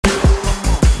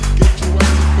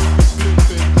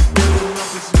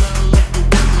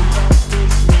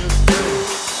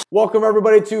Welcome,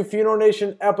 everybody, to Funeral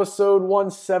Nation episode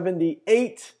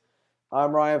 178.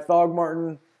 I'm Ryan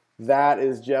Thogmartin. That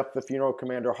is Jeff, the Funeral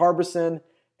Commander Harbison.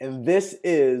 And this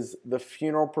is the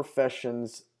funeral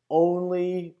profession's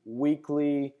only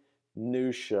weekly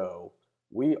news show.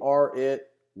 We are it.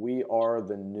 We are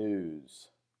the news.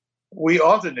 We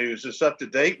are the news. It's up to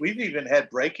date. We've even had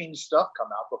breaking stuff come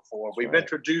out before. We've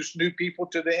introduced new people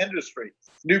to the industry,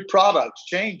 new products,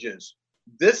 changes.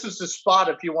 This is the spot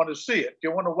if you want to see it. If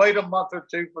you want to wait a month or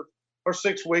two for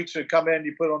 6 weeks and come in,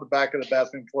 you put it on the back of the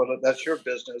bathroom toilet. That's your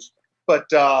business. But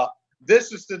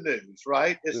this is the news,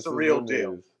 right? It's the real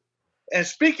deal. And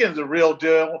speaking of the real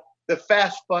deal, the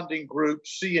fast funding group,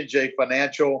 C&J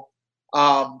Financial,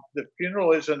 the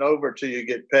funeral isn't over till you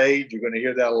get paid. You're going to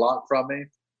hear that a lot from me.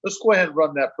 Let's go ahead and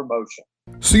run that promotion.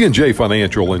 C&J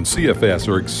Financial and CFS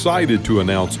are excited to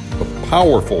announce a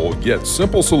powerful yet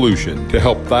simple solution to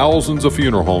help thousands of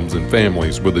funeral homes and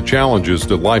families with the challenges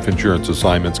that life insurance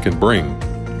assignments can bring.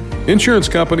 Insurance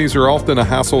companies are often a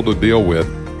hassle to deal with,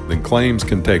 and claims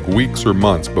can take weeks or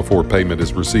months before payment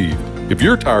is received. If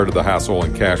you're tired of the hassle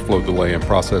and cash flow delay in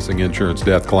processing insurance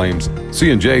death claims,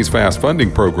 C&J's Fast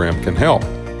Funding program can help.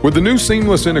 With the new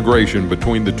seamless integration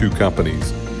between the two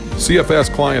companies,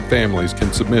 CFS client families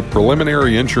can submit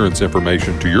preliminary insurance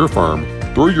information to your firm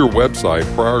through your website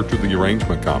prior to the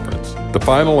arrangement conference. The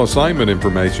final assignment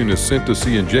information is sent to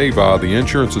C&J via the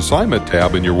Insurance Assignment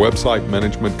tab in your website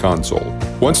management console.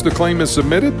 Once the claim is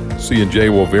submitted, C&J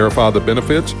will verify the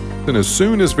benefits, and as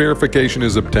soon as verification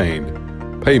is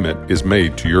obtained, payment is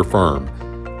made to your firm,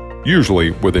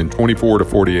 usually within 24 to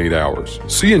 48 hours.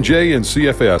 C&J and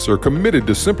CFS are committed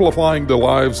to simplifying the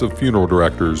lives of funeral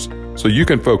directors so you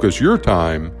can focus your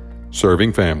time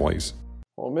serving families.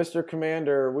 Well, Mr.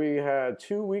 Commander, we had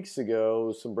 2 weeks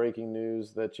ago some breaking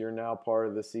news that you're now part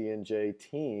of the C&J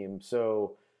team.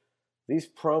 So these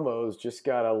promos just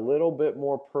got a little bit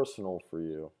more personal for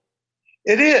you.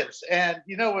 It is. And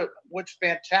you know what's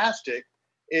fantastic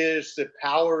is the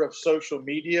power of social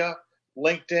media.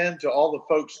 LinkedIn, to all the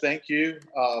folks, thank you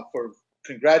for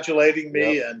congratulating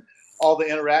me and all the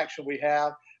interaction we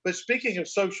have. But speaking of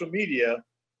social media,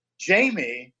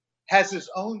 Jamie has his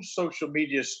own social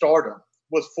media stardom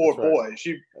with four boys.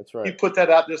 You put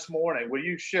that out this morning. Will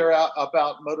you share out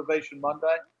about Motivation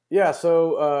Monday? Yeah,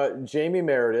 so Jamie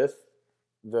Meredith,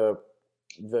 the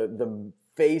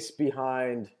face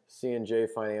behind C&J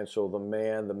Financial, the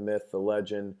man, the myth, the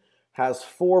legend, has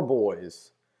four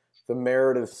boys, the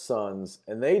Meredith sons,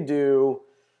 and they do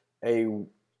a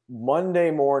Monday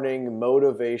morning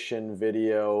motivation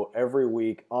video every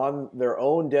week on their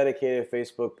own dedicated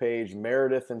Facebook page,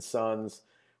 Meredith and Sons,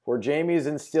 where Jamie's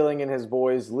instilling in his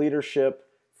boys leadership,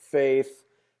 faith,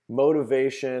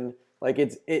 motivation. Like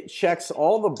it checks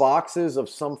all the boxes of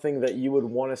something that you would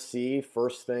want to see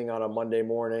first thing on a Monday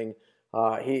morning.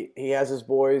 He has his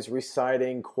boys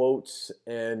reciting quotes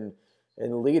and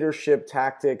leadership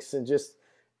tactics, and just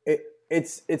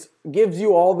it's gives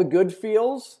you all the good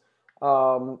feels.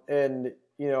 And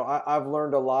you know, I've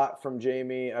learned a lot from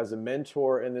Jamie as a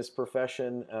mentor in this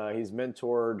profession. He's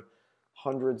mentored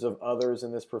hundreds of others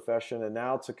in this profession, and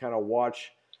now to kind of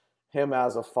watch him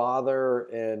as a father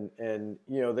and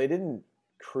you know, they didn't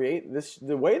create this.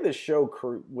 The way this show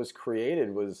was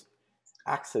created was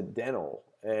accidental,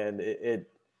 and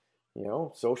it you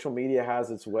know, social media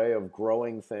has its way of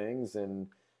growing things and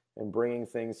bringing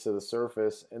things to the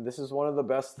surface, and this is one of the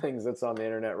best things that's on the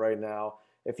internet right now.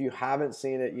 If you haven't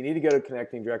seen it, you need to go to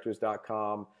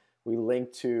connectingdirectors.com. We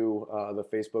link to the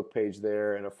Facebook page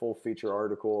there and a full feature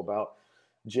article about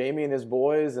Jamie and his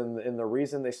boys and the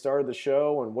reason they started the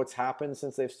show and what's happened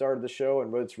since they've started the show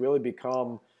and what it's really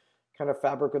become kind of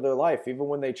fabric of their life. Even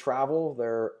when they travel,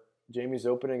 Jamie's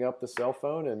opening up the cell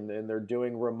phone and they're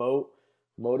doing remote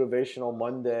motivational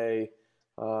Monday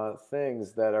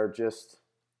things that are just,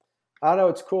 I don't know,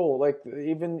 it's cool. Like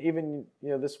even you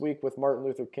know, this week with Martin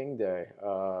Luther King Day,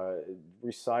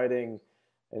 reciting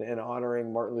and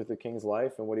honoring Martin Luther King's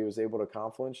life and what he was able to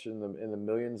accomplish in the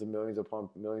millions and millions upon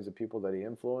millions of people that he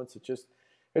influenced.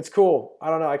 It's cool. I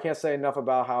don't know. I can't say enough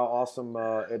about how awesome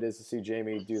it is to see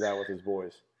Jamie do that with his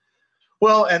boys.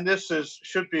 Well, and this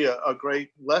should be a great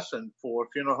lesson for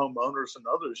funeral home owners and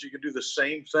others. You can do the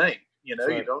same thing. You know,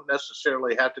 you don't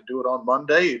necessarily have to do it on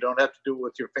Monday. You don't have to do it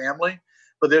with your family.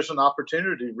 But there's an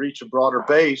opportunity to reach a broader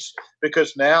base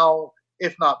because now,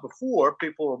 if not before,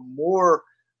 people are more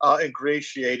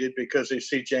ingratiated because they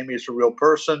see Jamie as a real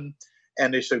person.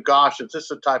 And they say, gosh, if this is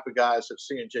the type of guys at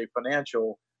C&J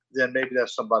Financial, then maybe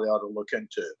that's somebody I ought to look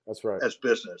into. That's right. As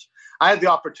business. I had the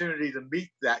opportunity to meet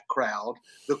that crowd,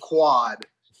 the quad,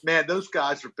 man, those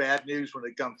guys are bad news when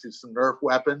it comes to some Nerf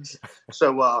weapons.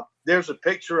 So there's a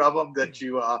picture of them that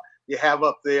you have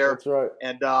up there. That's right.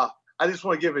 And I just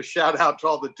want to give a shout out to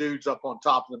all the dudes up on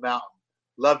top of the mountain.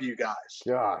 Love you guys.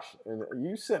 Gosh, and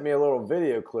you sent me a little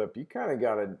video clip. You kind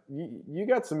of you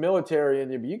got some military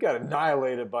in you, but you got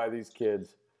annihilated by these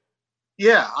kids.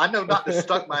 Yeah, I know not to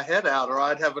stuck my head out, or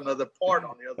I'd have another part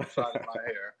on the other side of my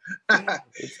hair.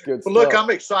 It's good But look, stuff. I'm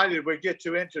excited. We get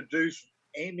to introduce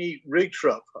Amy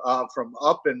Rigtrup from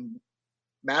up in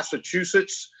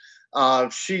Massachusetts. We're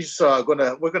going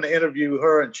to interview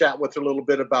her and chat with her a little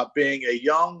bit about being a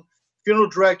young funeral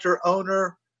director,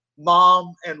 owner,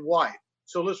 mom, and wife.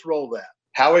 So let's roll that.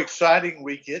 How exciting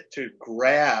we get to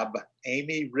grab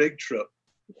Amy Rigtrup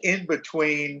in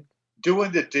between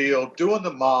doing the deal, doing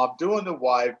the mom, doing the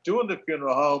wife, doing the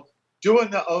funeral home, doing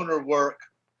the owner work.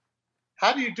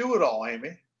 How do you do it all,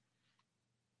 Amy?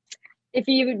 If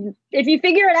you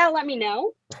figure it out, let me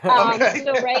know. Okay.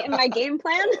 So right in my game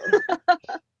plan.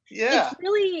 Yeah. It's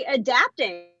really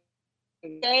adapting.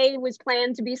 Day was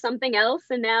planned to be something else,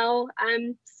 and now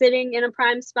I'm sitting in a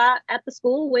prime spot at the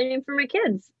school waiting for my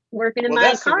kids, working in Well, my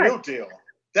that's car. the real deal.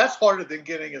 That's harder than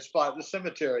getting a spot at the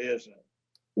cemetery, isn't it?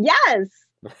 Yes.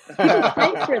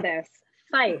 Fight for this.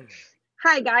 Fight.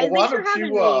 Hi, guys. Well, Thanks for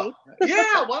having me.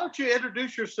 Yeah, why don't you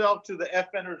introduce yourself to the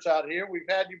FNers out here? We've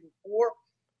had you before,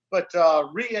 but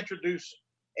reintroduce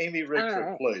Amy Rigtrup,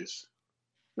 right. please.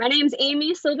 My name's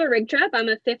Amy Silva Rigtrup. I'm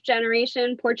a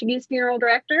fifth-generation Portuguese funeral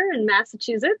director in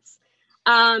Massachusetts.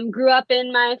 Grew up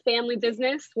in my family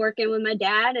business, working with my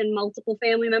dad and multiple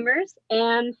family members,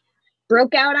 and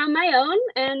broke out on my own.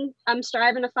 And I'm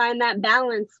striving to find that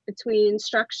balance between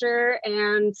structure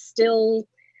and still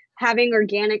having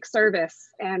organic service,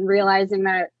 and realizing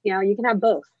that, you know, you can have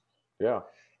both. Yeah.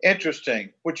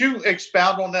 Interesting. Would you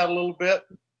expound on that a little bit?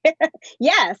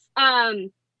 Yes.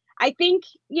 I think,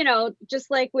 you know,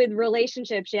 just like with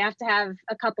relationships, you have to have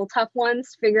a couple tough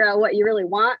ones to figure out what you really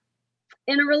want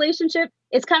in a relationship.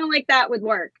 It's kind of like that with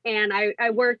work. And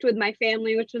I worked with my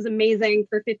family, which was amazing,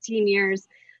 for 15 years.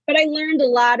 But I learned a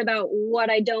lot about what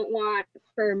I don't want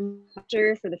for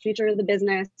the future of the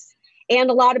business, and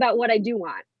a lot about what I do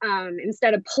want.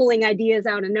 Instead of pulling ideas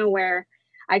out of nowhere,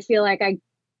 I feel like I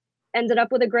ended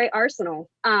up with a great arsenal.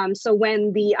 So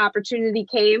when the opportunity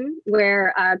came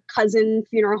where a cousin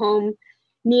funeral home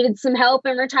needed some help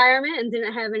in retirement and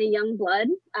didn't have any young blood,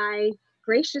 I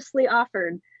graciously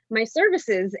offered my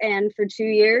services. And for 2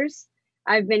 years,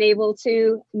 I've been able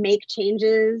to make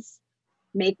changes,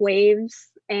 make waves,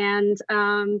 and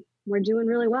we're doing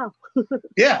really well.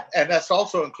 Yeah, and that's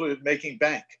also included making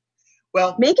bank.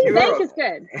 Well, Making bank is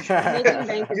good. Making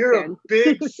bank is you're good. a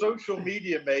big social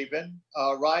media maven.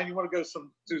 Ryan, you want to go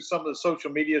through some of the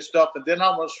social media stuff, and then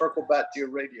I'm going to circle back to your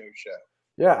radio show.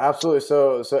 Yeah, absolutely.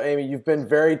 So Amy, you've been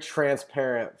very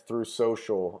transparent through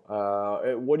social.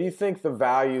 What do you think the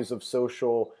values of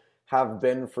social have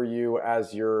been for you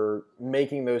as you're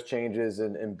making those changes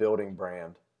and building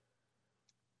brand?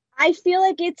 I feel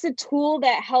like it's a tool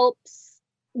that helps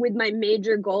with my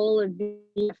major goal of being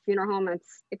a funeral home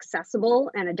that's accessible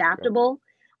and adaptable.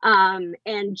 And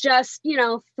just, you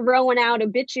know, throwing out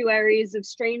obituaries of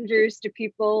strangers to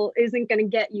people isn't going to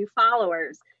get you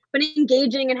followers. But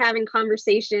engaging and having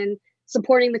conversation,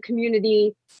 supporting the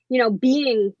community, you know,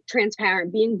 being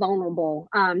transparent, being vulnerable,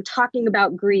 talking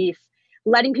about grief,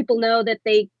 letting people know that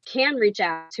they can reach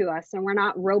out to us and we're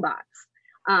not robots.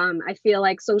 I feel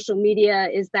like social media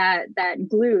is that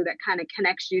glue that kind of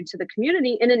connects you to the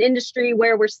community in an industry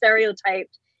where we're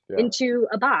stereotyped into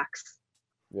a box.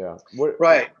 Yeah.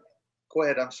 Right. Go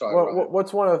ahead. I'm sorry. Well,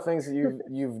 what's one of the things that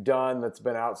you've done that's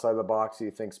been outside the box that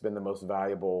you think's been the most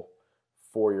valuable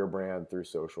for your brand through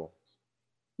social?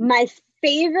 My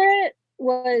favorite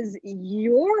was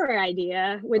your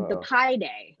idea with the Pie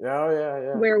Day. Oh,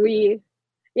 yeah. Where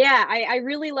I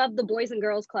really loved the Boys and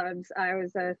Girls Clubs. I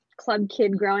was a club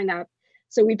kid growing up.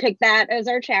 So we picked that as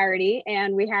our charity,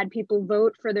 and we had people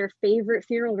vote for their favorite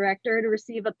funeral director to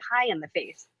receive a pie in the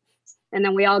face. And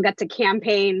then we all got to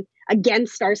campaign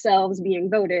against ourselves being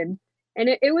voted. And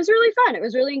it was really fun. It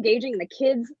was really engaging. The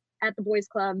kids at the Boys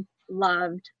Club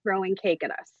loved throwing cake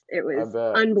at us. It was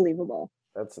unbelievable.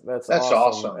 That's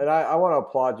awesome. And I want to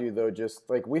applaud you, though. Just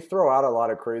like, we throw out a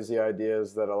lot of crazy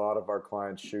ideas that a lot of our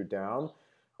clients shoot down.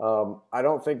 I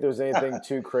don't think there's anything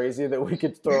too crazy that we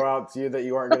could throw out to you that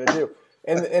you aren't going to do.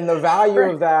 And the value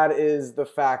of that is the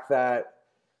fact that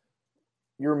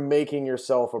you're making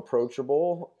yourself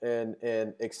approachable and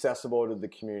accessible to the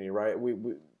community, right? We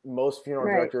most funeral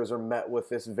directors are met with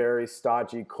this very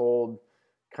stodgy, cold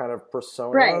kind of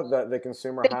persona Right. that the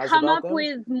consumer They has come about up them.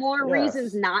 with more Yes.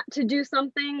 reasons not to do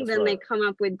something That's than they right. come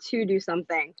up with to do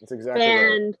something. That's exactly right.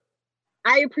 And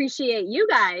I appreciate you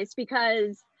guys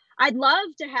because I'd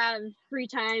love to have free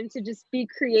time to just be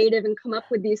creative and come up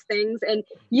with these things. And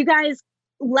you guys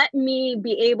let me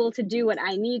be able to do what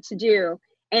I need to do.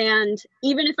 And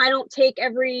even if I don't take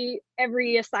every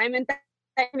assignment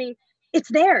I mean, it's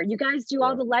there. You guys do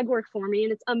all Yeah. the legwork for me,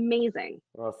 and it's amazing.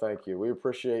 Well, thank you. We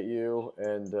appreciate you.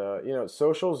 And,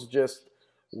 social's just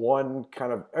one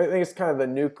kind of, I think it's kind of the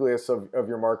nucleus of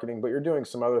your marketing, but you're doing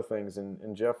some other things.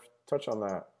 And Jeff, touch on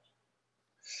that.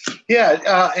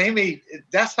 Yeah, Amy,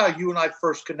 that's how you and I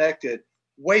first connected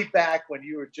way back when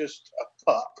you were just a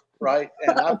pup, right?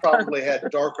 And I probably had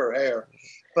darker hair.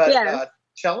 But Yeah.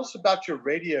 Tell us about your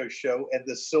radio show and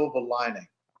the silver lining.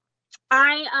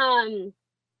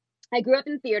 I grew up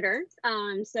in theater.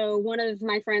 So one of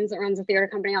my friends that runs a theater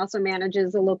company also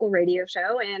manages a local radio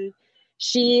show, and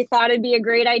she thought it'd be a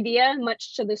great idea,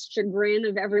 much to the chagrin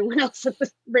of everyone else at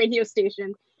the radio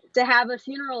station, to have a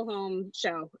funeral home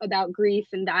show about grief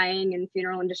and dying and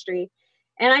funeral industry.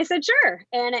 And I said, sure.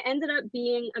 And it ended up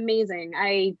being amazing.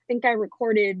 I think I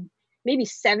recorded maybe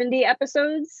 70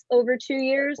 episodes over 2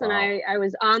 years. Wow. And I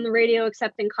was on the radio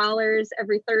accepting callers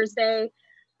every Thursday.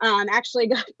 Actually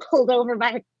got pulled over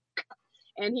by a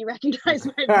and he recognized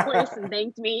my voice and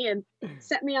thanked me and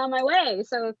sent me on my way.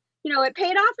 So, it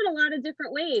paid off in a lot of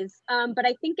different ways. But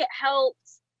I think it helped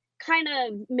kind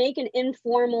of make an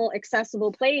informal,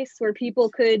 accessible place where people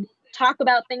could talk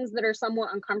about things that are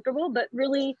somewhat uncomfortable, but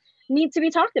really need to be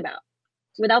talked about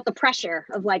without the pressure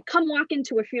of like, come walk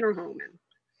into a funeral home.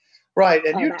 Right.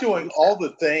 And all you're that doing fun all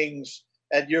stuff. the things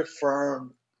at your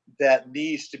firm that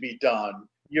needs to be done.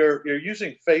 You're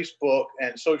using Facebook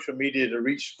and social media to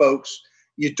reach folks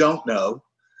you don't know.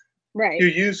 Right. You're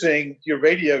using your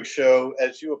radio show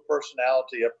as you a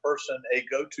personality, a person, a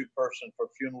go-to person for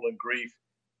funeral and grief,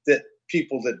 that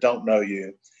people that don't know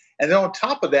you. And then on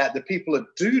top of that, the people that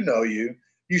do know you,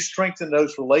 you strengthen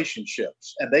those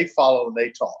relationships and they follow and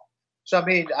they talk. So, I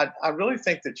mean, I really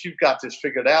think that you've got this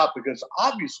figured out because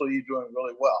obviously you're doing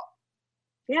really well.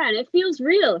 Yeah, and it feels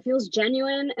real. It feels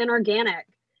genuine and organic.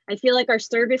 I feel like our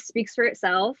service speaks for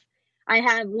itself. I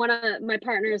have one of my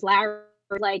partners, Larry,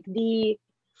 like the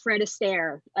Fred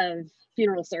Astaire of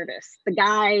funeral service. The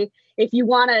guy, if you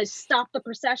want to stop the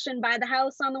procession by the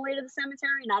house on the way to the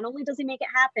cemetery, not only does he make it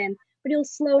happen, but he'll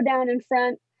slow down in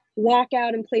front, walk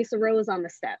out and place a rose on the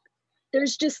step.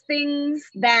 There's just things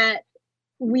that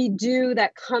we do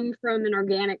that come from an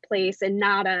organic place and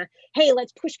not a, hey,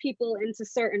 let's push people into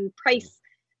certain price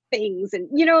things. And,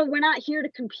 we're not here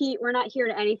to compete. We're not here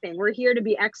to anything. We're here to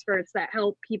be experts that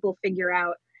help people figure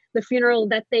out the funeral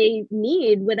that they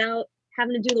need without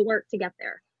having to do the work to get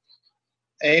there.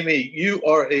 Amy, you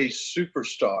are a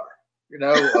superstar.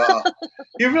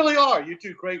 You really are. You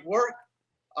do great work.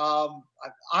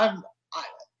 I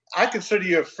consider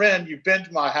you a friend. You've been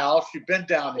to my house. You've been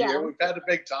down here. Yeah. We've had a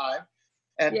big time.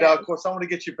 And Yeah. of course, I want to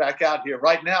get you back out here.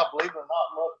 Right now, believe it or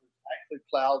not, look, there's actually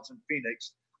clouds in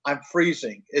Phoenix. I'm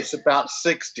freezing. It's about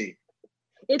 60.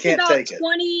 It's Can't about take it.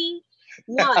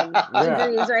 21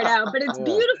 degrees right now, but it's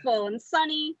beautiful and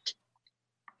sunny.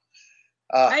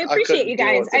 I appreciate you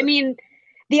guys. I mean,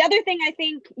 the other thing I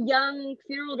think young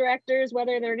funeral directors,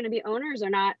 whether they're going to be owners or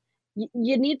not,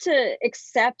 you need to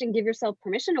accept and give yourself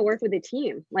permission to work with a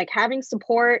team, like having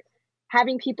support,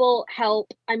 having people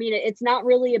help. I mean, it's not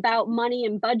really about money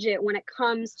and budget when it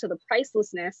comes to the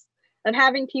pricelessness of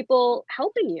having people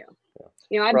helping you.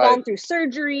 I've gone through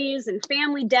surgeries and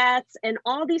family deaths and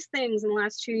all these things in the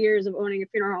last 2 years of owning a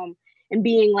funeral home and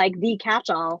being like the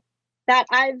catch-all that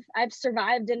I've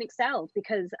survived and excelled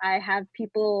because I have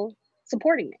people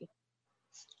supporting me.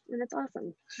 And it's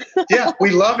awesome. Yeah,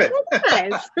 we love it.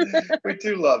 Nice. We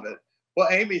do love it. Well,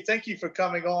 Amy, thank you for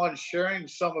coming on, sharing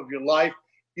some of your life.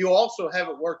 You also have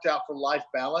it worked out for life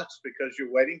balance because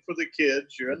you're waiting for the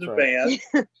kids, you're in the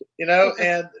band,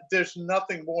 and there's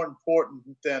nothing more important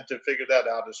than to figure that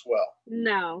out as well.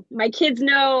 No, my kids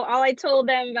know. All I told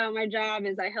them about my job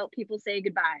is I help people say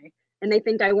goodbye, and they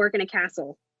think I work in a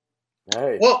castle.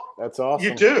 Hey, well, that's awesome.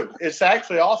 You do. It's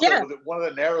actually also Yeah. one of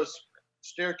the narrowest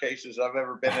staircases I've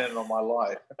ever been in all my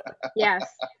life. Yes,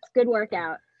 it's a good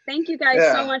workout. Thank you guys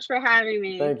so much for having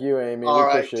me. Thank you, Amy. All we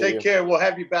right, appreciate take you. care. We'll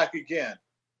have you back again.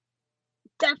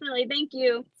 Definitely. Thank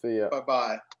you. See ya.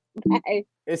 Bye-bye. Bye.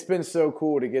 It's been so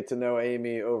cool to get to know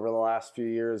Amy over the last few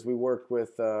years. We worked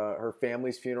with her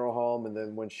family's funeral home, and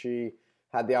then when she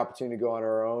had the opportunity to go on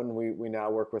her own, we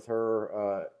now work with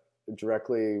her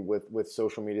directly with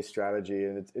social media strategy,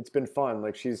 and it's been fun.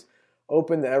 Like, she's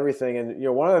open to everything, and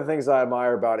one of the things I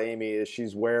admire about Amy is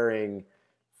she's wearing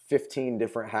 15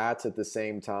 different hats at the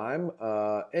same time.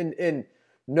 And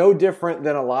no different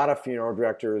than a lot of funeral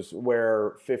directors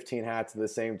wear 15 hats at the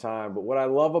same time. But what I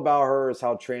love about her is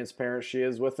how transparent she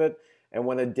is with it. And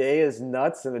when a day is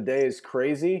nuts and a day is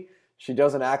crazy, she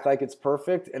doesn't act like it's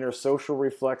perfect. And her social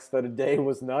reflects that a day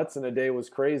was nuts and a day was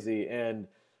crazy. And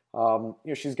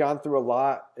she's gone through a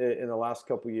lot in the last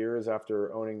couple of years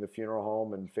after owning the funeral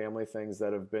home and family things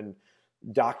that have been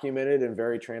documented and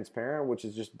very transparent, which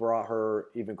has just brought her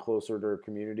even closer to her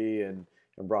community and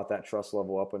brought that trust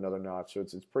level up another notch. So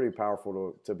it's pretty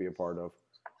powerful to be a part of.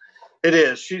 It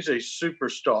is. She's a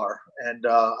superstar, and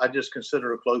I just consider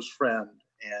her a close friend.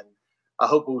 And I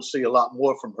hope we'll see a lot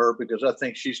more from her, because I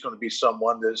think she's going to be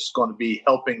someone that's going to be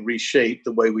helping reshape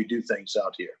the way we do things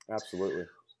out here. Absolutely.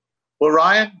 Well,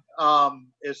 Ryan,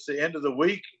 it's the end of the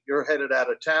week. You're headed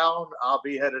out of town. I'll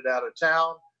be headed out of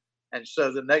town. And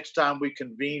so the next time we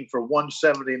convene for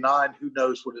 179, who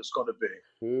knows what it's going to be?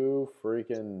 Who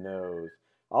freaking knows?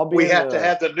 We have to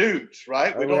have the news,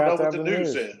 right? We don't know what the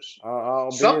news is.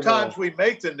 Sometimes we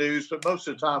make the news, but most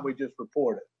of the time we just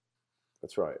report it.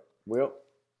 That's right.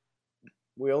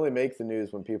 We only make the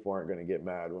news when people aren't going to get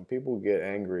mad. When people get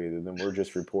angry, then we're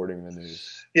just reporting the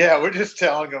news. Yeah, we're just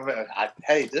telling them,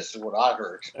 hey, this is what I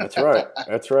heard. That's right.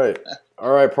 That's right.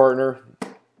 All right, partner.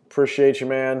 Appreciate you,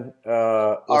 man.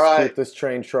 Let's keep this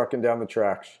train trucking down the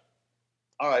tracks.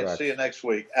 All right. See you next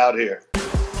week out here.